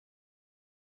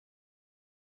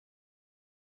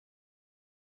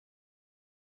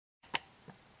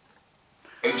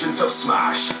Agents of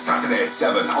Smash, Saturday at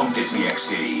 7 on Disney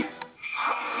XD.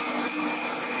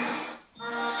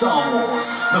 Star Wars,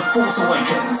 The Force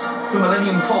Awakens, the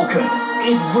Millennium Falcon.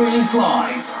 It really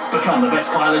flies. Become the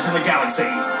best pilot in the galaxy.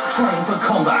 Train for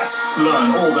combat. Learn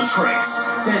all the tricks.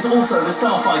 There's also the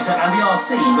Starfighter and the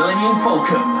RC Millennium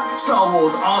Falcon. Star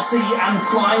Wars RC and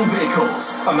flying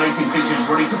vehicles. Amazing features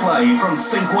ready to play from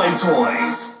Thinkway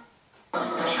Toys.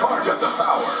 Charge up the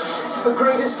power. This is the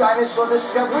greatest dinosaur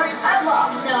discovery ever!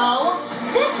 No,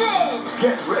 this is!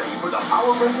 Get ready for the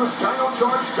Power Rangers Dino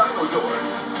Charge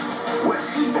Dinozords. When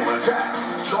evil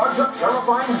attacks, charge up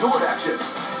terrifying Zord action.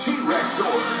 T-Rex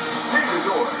Zord,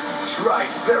 Stegazord,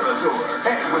 Tricerazord.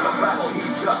 And when the battle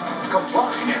heats up,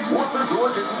 combine and morph the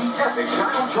Zords into the epic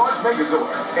Dino Charge Megazord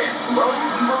and blow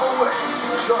evil away.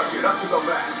 Charge it up to the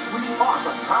max with the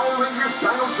awesome Power Rangers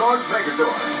Dino Charge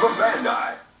Megazord from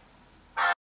Bandai.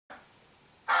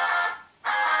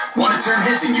 Want to turn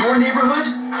heads in your neighborhood?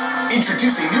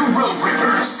 Introducing new Road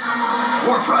Rippers.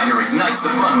 Warp Rider ignites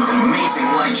the fun with an amazing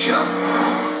light show.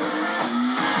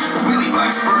 Wheelie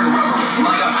bikes burn rubber with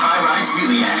light-up high-rise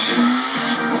wheelie action.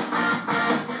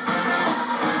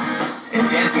 And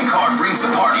Dancing Car brings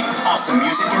the party with awesome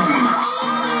music and moves.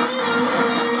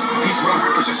 These Road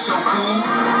Rippers are so cool,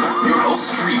 your whole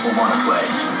street will want to play.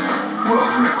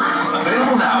 Road Rippers,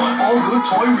 available now at all good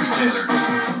toy retailers.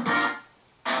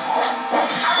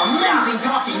 Amazing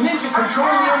talking Ninja Control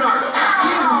Leonardo.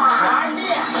 You drive the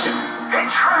action. Hey,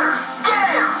 Shredder,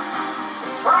 get him!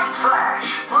 Right flash,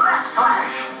 left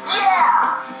flash,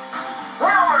 yeah!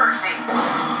 No mercy!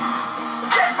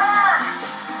 Get back!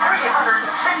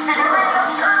 360-degree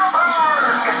internal power!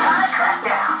 Katana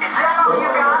crackdown. Is that all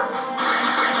you got?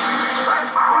 Let's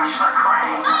crush the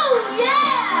crane. Oh,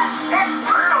 yeah! It's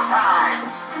turtle time!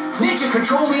 Ninja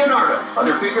Control Leonardo.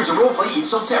 Other figures and roleplay each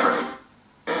sold separately.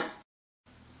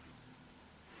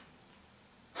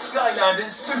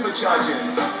 Skylanders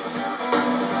Superchargers.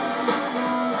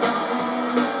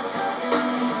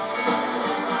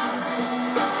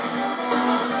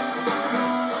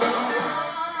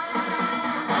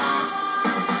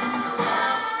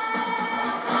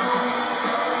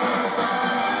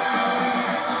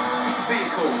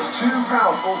 Vehicles too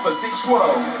powerful for this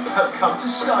world have come to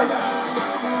Skylanders.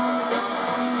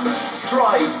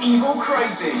 Drive evil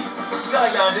crazy.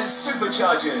 Skylanders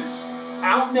Superchargers.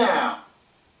 Out now.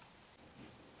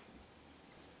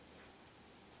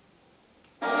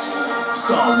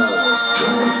 Star Wars.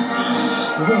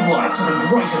 Bring life to the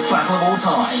greatest battle of all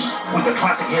time with the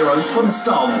classic heroes from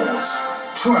Star Wars.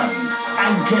 Train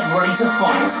and get ready to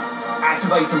fight.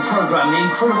 Activate and program the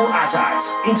incredible AT-AT,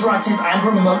 interactive and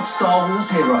remote Star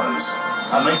Wars heroes.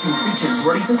 Amazing features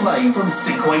ready to play from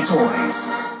Thinkway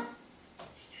Toys.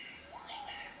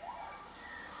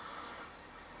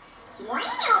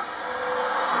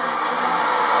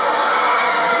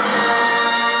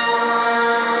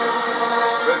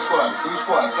 Blue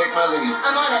squad, take my lead.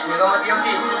 I'm on it. Cuidado aquí al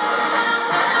team.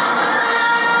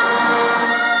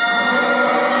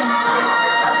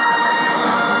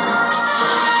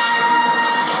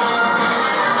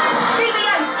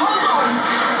 BB-8, hold on!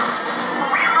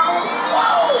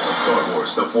 Star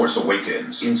Wars The Force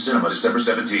Awakens in cinema December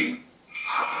 17.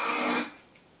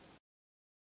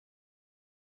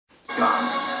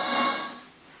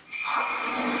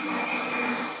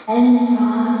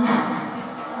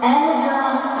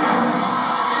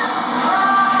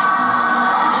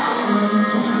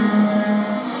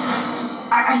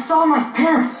 I saw my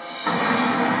parents.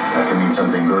 That can mean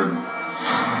something good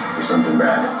or something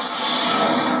bad.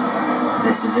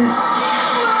 This is it.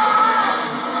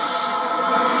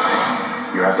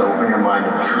 You have to open your mind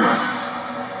to the truth.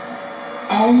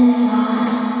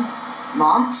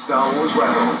 Mom? Star Wars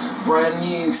Rebels, brand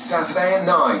new Saturday at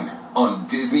 9 on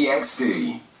Disney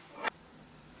XD.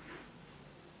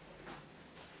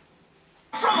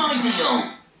 From Ideal.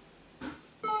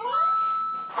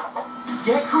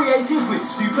 Get creative with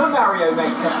Super Mario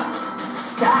Maker.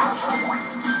 Stack.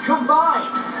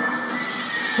 Combine.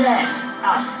 Then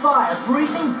add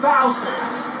fire-breathing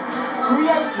Bowsers.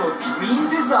 Create your dream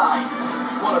designs.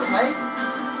 Wanna play?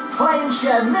 Play and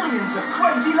share millions of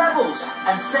crazy levels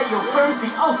and set your friends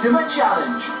the ultimate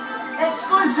challenge.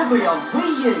 Exclusively on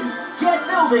Wii U. Get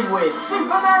building with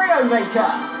Super Mario Maker.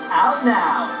 Out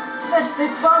now.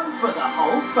 Festive fun for the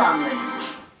whole family.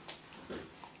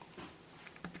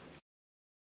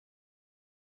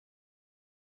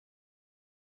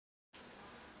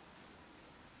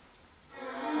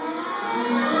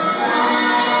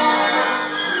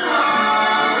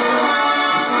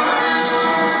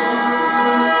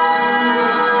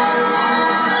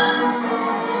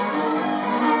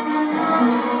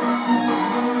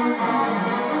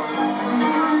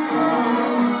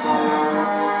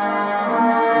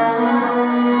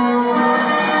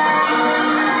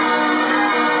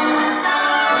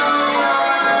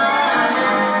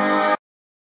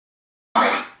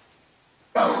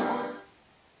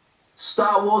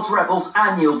 Wars Rebels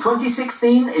Annual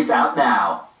 2016 is out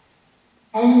now.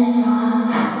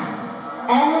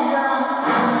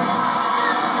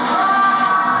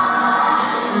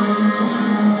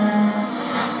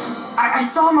 I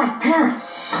saw my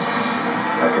parents.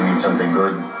 That can mean something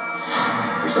good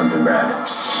or something bad.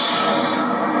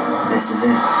 This is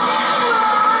it.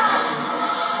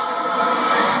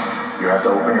 You have to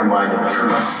open your mind to the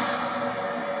truth.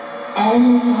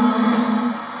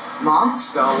 Mom?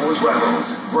 Star Wars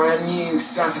Rebels, brand new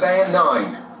Saturday at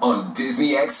 9 on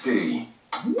Disney XD.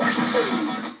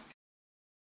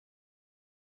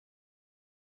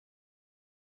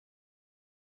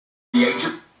 The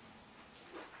agent.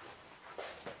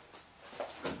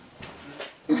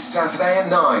 Saturday at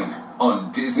 9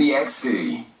 on Disney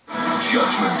XD.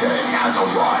 Judgment Day has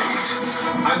arrived,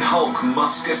 and Hulk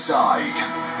must decide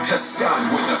to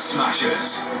stand with the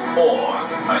Smashers or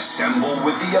assemble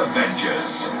with the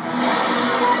Avengers.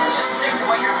 Just stick to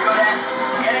what you're good at,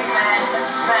 getting mad, and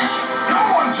smashing. No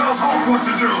one tells Hulk what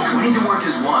to do! We need to work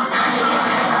as one.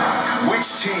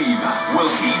 Which team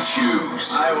will he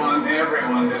choose? I want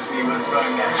everyone to see what's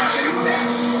going to happen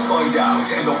next. Find out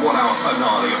in the 1-hour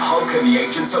finale of Hulk and the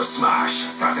Agents of Smash,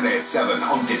 Saturday at 7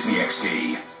 on Disney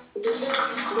XD.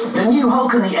 The new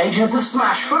Hulk and the Agents of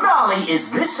Smash finale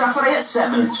is this Saturday at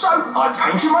 7, so I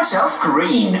painted myself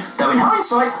green. Though in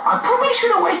hindsight, I probably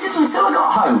should have waited until I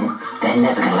got home. They're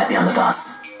never going to let me on the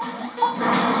bus.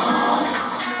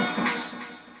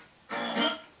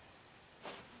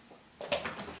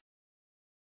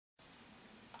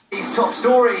 His top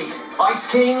story, Ice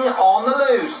King on the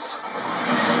loose.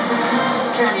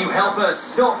 Can you help us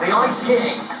stop the Ice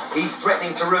King? He's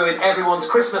threatening to ruin everyone's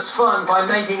Christmas fun by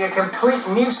making a complete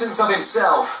nuisance of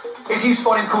himself. If you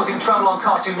spot him causing trouble on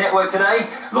Cartoon Network today,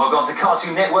 log on to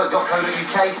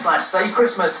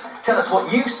cartoonnetwork.co.uk/SaveChristmas. Tell us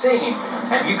what you've seen,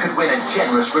 and you could win a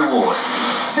generous reward.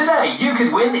 Today, you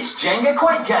could win this Jenga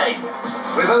Quake game.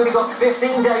 We've only got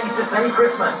 15 days to save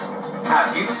Christmas.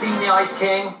 Have you seen the Ice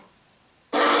King?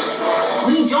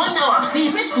 We join our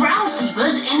favourite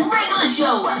groundskeepers in regular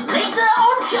show later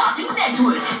on Cartoon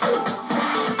Network.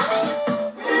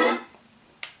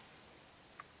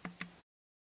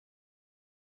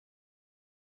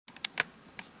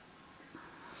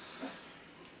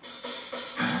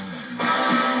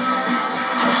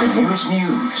 The newest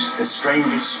news, the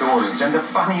strangest stories, and the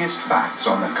funniest facts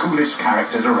on the coolest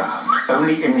characters around.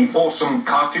 Only in the awesome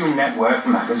Cartoon Network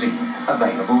magazine.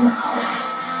 Available now.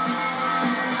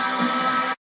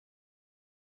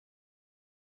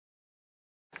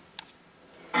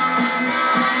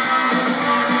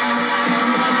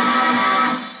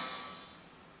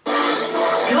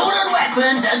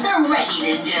 Weapons at the ready,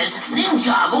 ninjas.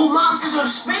 Ninjago Masters of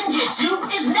Spinjitzu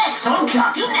is next on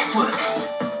Cartoon Network.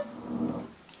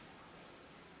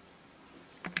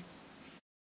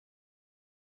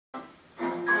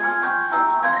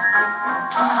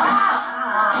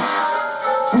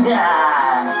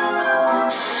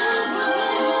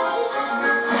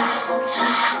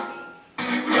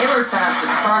 Favorite task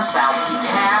is turnstile to keep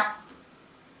cap.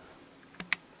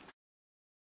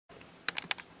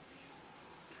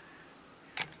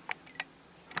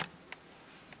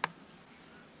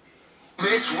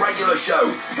 This regular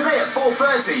show, today at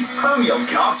 4:30, only on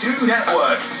Cartoon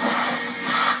Network.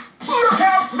 Look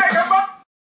out, Mega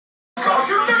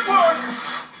Cartoon Network!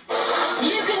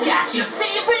 You can catch your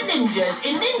favorite ninjas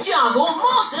in Ninjago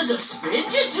Masters of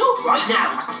Spinjitzu right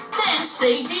now. Then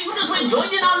stay tuned as we're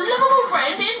joining our lovable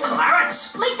friend in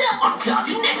Clarence later on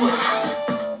Cartoon Network.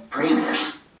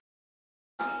 Previous.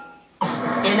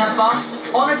 In a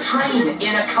bus, on a train,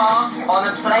 in a car, on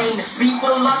a plane,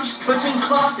 before lunch, between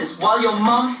classes, while your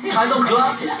mum ties on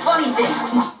glasses, funny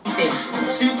things,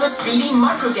 super speedy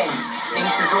micro games,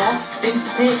 things to draw, things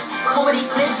to pick, comedy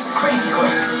clips, crazy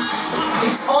quick.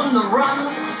 It's on the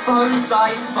run,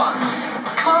 phone-size fun.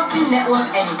 Cartoon Network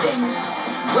anything.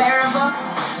 Wherever,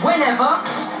 whenever,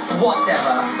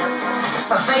 whatever.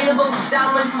 Available to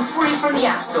download for free from the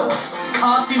App Store.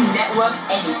 Cartoon Network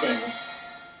anything.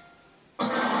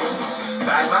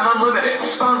 Batman Unlimited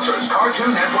sponsors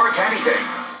Cartoon Network anything.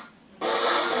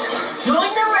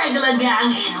 Join the regular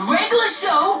gang in regular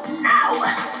show now.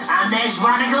 And there's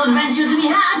radical adventure to be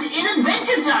had in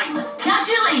Adventure Time. Catch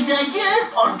you later here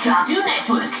on Cartoon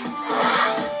Network.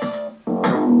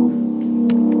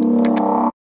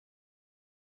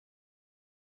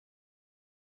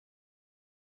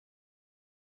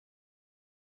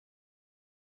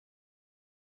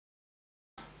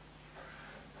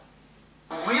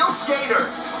 Wheel Skater.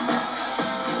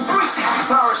 360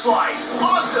 Power Slide.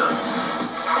 Awesome.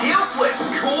 Heel Flip.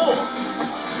 Cool.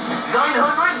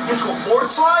 900 into a board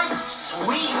slide.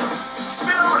 Sweet.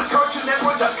 Spin over to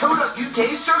CartoonNetwork.co.uk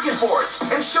circuit boards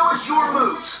and show us your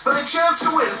moves for the chance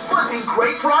to win flipping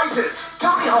great prizes.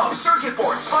 Tony Hawk Circuit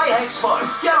Boards by Hanks Fun.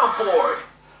 Get on board.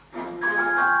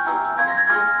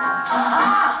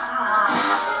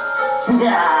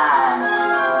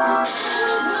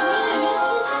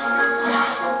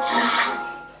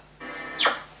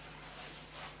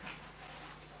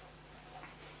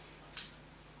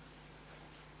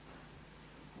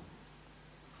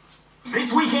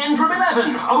 This weekend from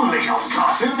 11, only on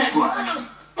Cartoon Network.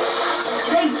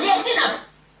 They're getting up!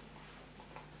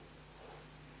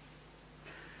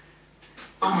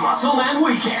 Muscle Man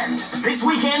Weekend. This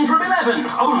weekend from 11,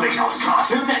 only on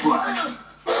Cartoon Network.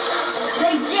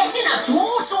 They're getting up to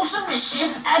all sorts of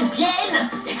mischief again!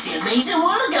 It's the amazing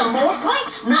world of Gumball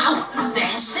right now!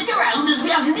 Then stick around as we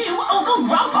have new Uncle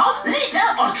Grandpa later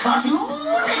on Cartoon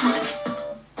Network!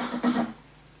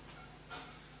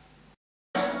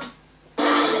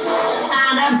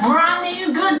 And a brand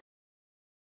new good...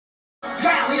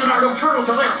 Get Leonardo Turtle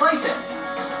to their place it!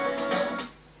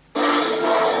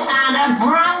 And a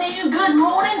brand new good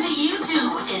morning to you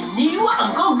too in new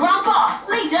Uncle Grandpa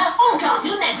later on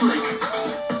Cartoon Network.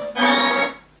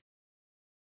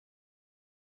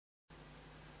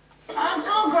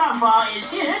 Uncle Grandpa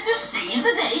is here to save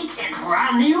the day in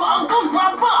brand new Uncle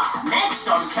Grandpa next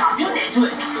on Cartoon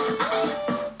Network.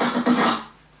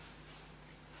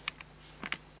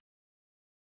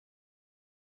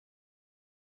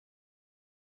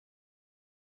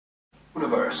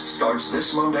 Universe starts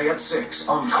this Monday at 6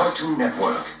 on Cartoon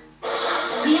Network.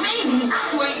 He may be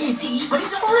crazy, but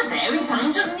he's always there in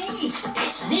times of need.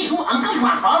 It's new Uncle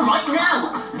Grandpa right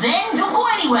now. Then don't go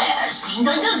anywhere as Teen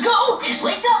Titans Go is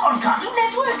later on Cartoon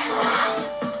Network.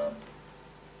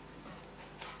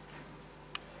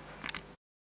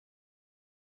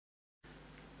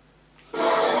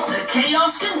 The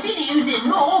chaos continues in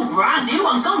more brand new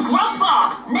Uncle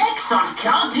Grandpa next on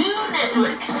Cartoon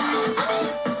Network.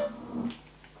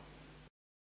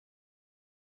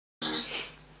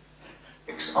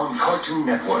 On Cartoon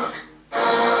Network.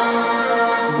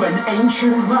 When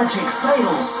ancient magic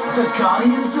fails, the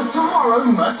Guardians of Tomorrow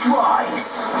must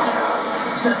rise.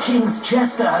 The King's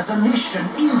Jester has unleashed an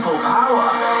evil power,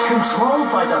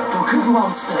 controlled by the Book of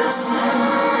Monsters.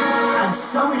 And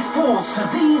so it falls to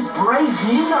these brave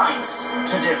new knights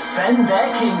to defend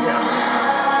their kingdom.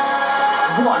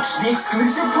 Watch the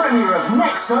exclusive premiere of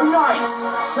Nexo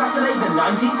Knights, Saturday the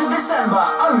 19th of December,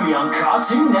 only on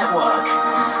Cartoon Network.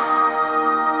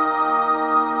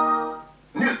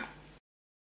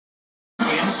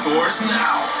 Stores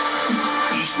now.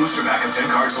 Each booster pack of 10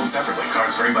 cards sold separately.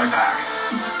 Cards vary by pack.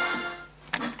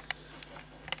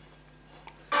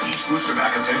 Each booster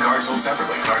pack of 10 cards sold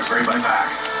separately. Cards vary by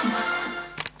pack.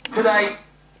 Today.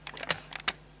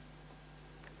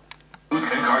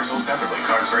 10 cards sold separately.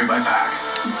 Cards vary by pack.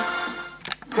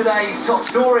 Today's top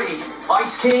story.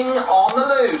 Ice King on the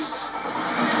loose.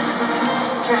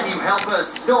 Can you help us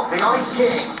stop the Ice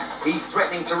King? He's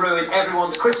threatening to ruin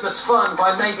everyone's Christmas fun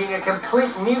by making a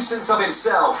complete nuisance of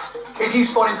himself. If you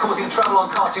spot him causing trouble on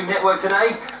Cartoon Network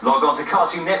today, log on to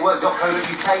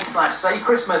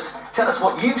cartoonnetwork.co.uk/savechristmas. Tell us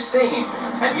what you've seen,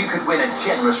 and you could win a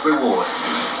generous reward.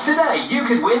 Today, you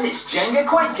could win this Jenga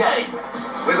Quake game.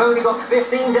 We've only got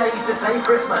 15 days to save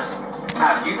Christmas.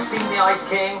 Have you seen the Ice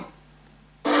King?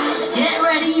 Get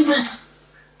ready for...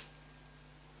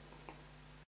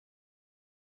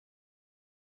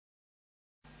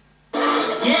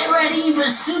 Get ready for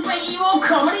superhero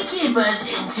comedy capers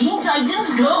in Teen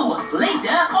Titans Go,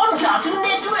 later on Cartoon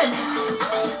Network.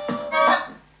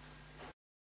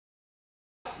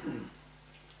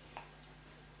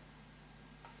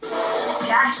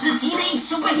 Catch the teenage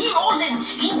superheroes in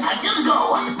Teen Titans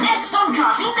Go, next on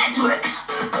Cartoon Network.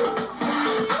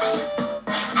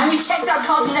 Have you checked out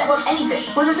Cartoon Network Anything?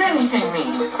 What does anything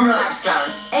mean? Relax,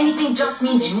 Clarence. Anything just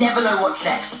means you never know what's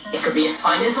next. It could be a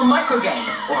tiny little micro game,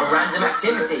 or a random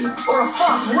activity, or a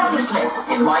fast running clip.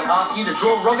 It might ask you to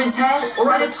draw Robin's hair, or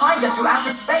ride a tiger through outer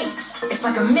space. It's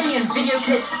like a million video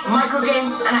clips, micro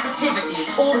games, and activities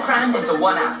all crammed into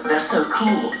one app. That's so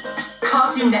cool.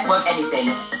 Cartoon Network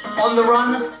Anything. On the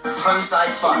run,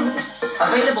 phone-size fun.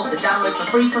 Available to download for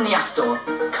free from the App Store.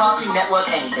 Cartoon Network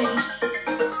Anything.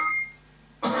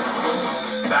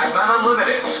 Batman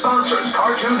Unlimited sponsors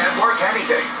Cartoon Network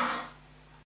Anything.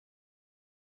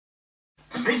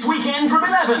 This weekend from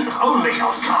 11, only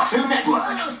on Cartoon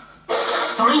Network.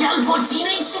 Find out what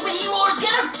teenage superheroes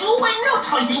get up to when not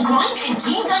fighting crime in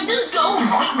Teen Titans Go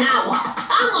right now.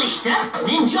 And later,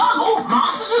 Ninjago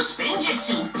Masters of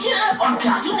Spinjitzu here on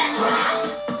Cartoon Network.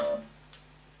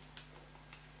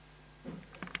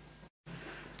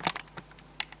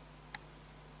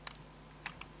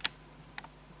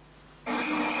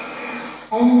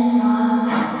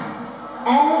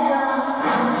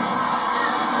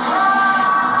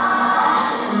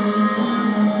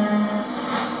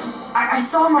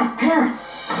 saw my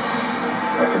parents.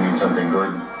 That can mean something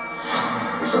good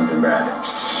or something bad.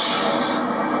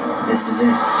 This is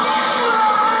it.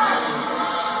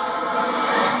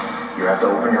 You have to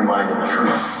open your mind to the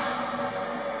truth.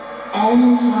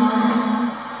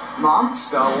 Mom?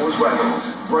 Star Wars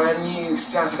Rebels, brand new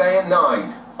Saturday at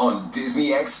 9 on Disney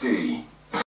XD.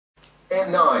 At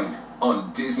 9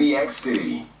 on Disney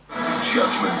XD.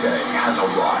 Judgment Day has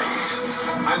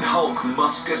arrived, and Hulk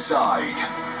must decide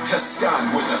to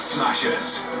stand with the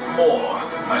Smashers or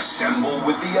assemble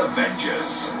with the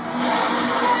Avengers.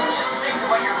 Just stick to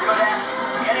what you're good at,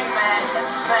 getting mad and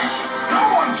smashing. No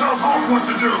one tells Hulk what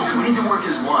to do! We need to work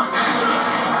as one.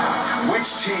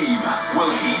 Which team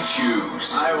will he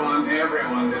choose? I want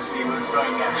everyone to see what's going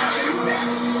to happen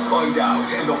next. Find out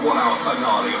in the 1-hour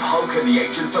finale of Hulk and the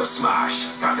Agents of Smash,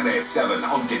 Saturday at 7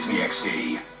 on Disney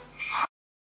XD.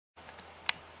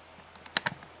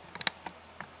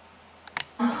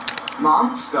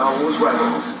 Mom? Star Wars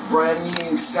Rebels, brand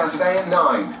new Saturday at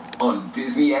 9 on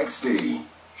Disney XD.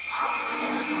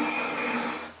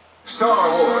 Star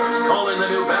Wars, call in the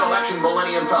new battle-action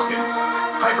Millennium Falcon.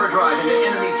 Hyperdrive into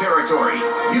enemy territory.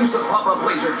 Use the pop-up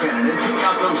laser cannon and take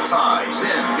out those ties.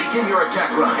 Then begin your attack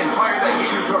run and fire the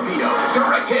hidden torpedo.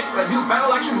 Direct hit, the new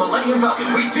battle-action Millennium Falcon.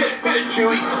 We did it! Hit it,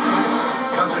 Chewie!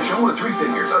 Comes a show with 3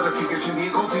 figures. Other figures and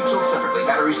vehicles each sold separately.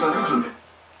 Batteries not included.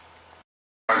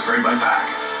 Transferred by pack.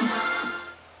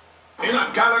 In a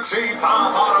galaxy far,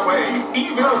 far away,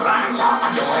 evil plans are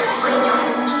underway.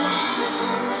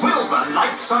 Will the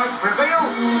light side prevail?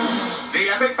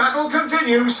 The epic battle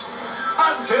continues.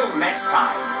 Until next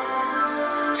time,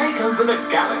 take over the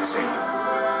galaxy.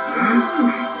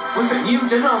 With a new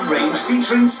Denon range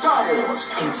featuring Star Wars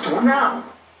in store now.